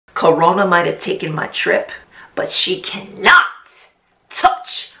Corona might have taken my trip, but she cannot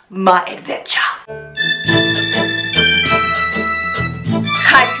touch my adventure.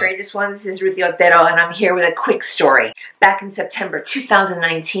 Hi, Courageous Ones. This is Ruthy Otero, and I'm here with a quick story. Back in September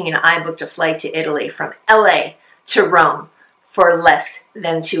 2019, I booked a flight to Italy from LA to Rome for less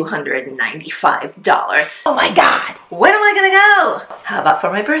than $295. Oh my God, when am I gonna go? How about for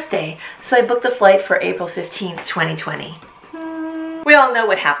my birthday? So I booked the flight for April 15th, 2020. We all know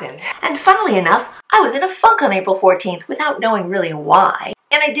what happened. And funnily enough, I was in a funk on April 14th without knowing really why.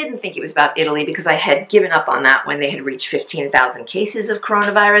 And I didn't think it was about Italy because I had given up on that when they had reached 15,000 cases of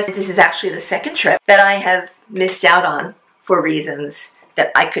coronavirus. This is actually the second trip that I have missed out on for reasons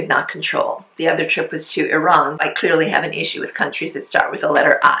that I could not control. The other trip was to Iran. I clearly have an issue with countries that start with the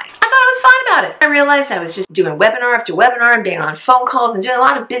letter I. I thought I was fine about it. I realized I was just doing webinar after webinar and being on phone calls and doing a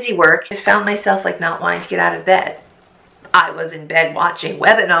lot of busy work. I just found myself like not wanting to get out of bed. I was in bed watching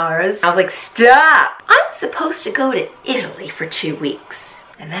webinars. I was like, stop! I'm supposed to go to Italy for 2 weeks.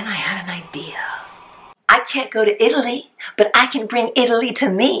 And then I had an idea. I can't go to Italy, but I can bring Italy to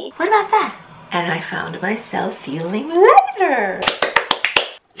me. What about that? And I found myself feeling lighter.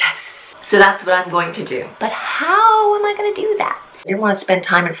 So that's what I'm going to do. But how am I going to do that? I didn't want to spend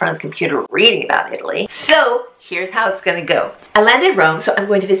time in front of the computer reading about Italy. So here's how it's going to go. I landed in Rome, so I'm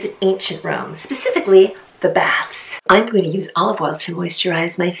going to visit ancient Rome, specifically the baths. I'm going to use olive oil to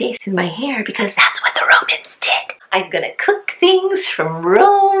moisturize my face and my hair because that's what the Romans did. I'm going to cook things from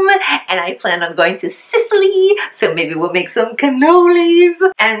Rome, and I plan on going to Sicily, so maybe we'll make some cannolis,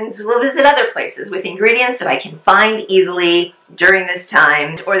 and we'll visit other places with ingredients that I can find easily during this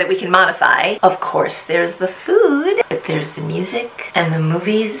time, or that we can modify. Of course, there's the food, but there's the music, and the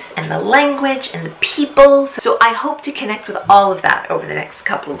movies, and the language, and the people. So I hope to connect with all of that over the next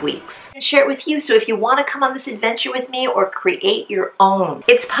couple of weeks and share it with you. So if you want to come on this adventure with me or create your own,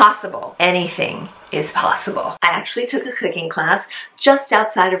 it's possible. Anything is possible. I actually took a cooking class just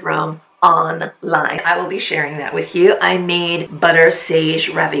outside of Rome online. I will be sharing that with you. I made butter sage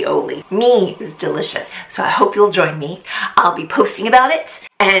ravioli. It was delicious. So I hope you'll join me. I'll be posting about it.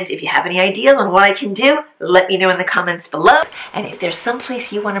 And if you have any ideas on what I can do, let me know in the comments below. And if there's some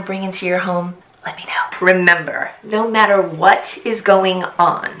place you want to bring into your home, let me know. Remember, no matter what is going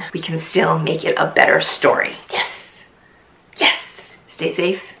on, we can still make it a better story. Yes. Yes. Stay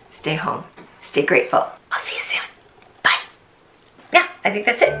safe. Stay home. Stay grateful. I'll see you soon. Bye. Yeah, I think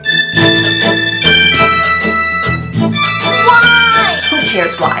that's it. Why? Who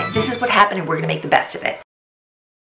cares why? This is what happened and we're going to make the best of it.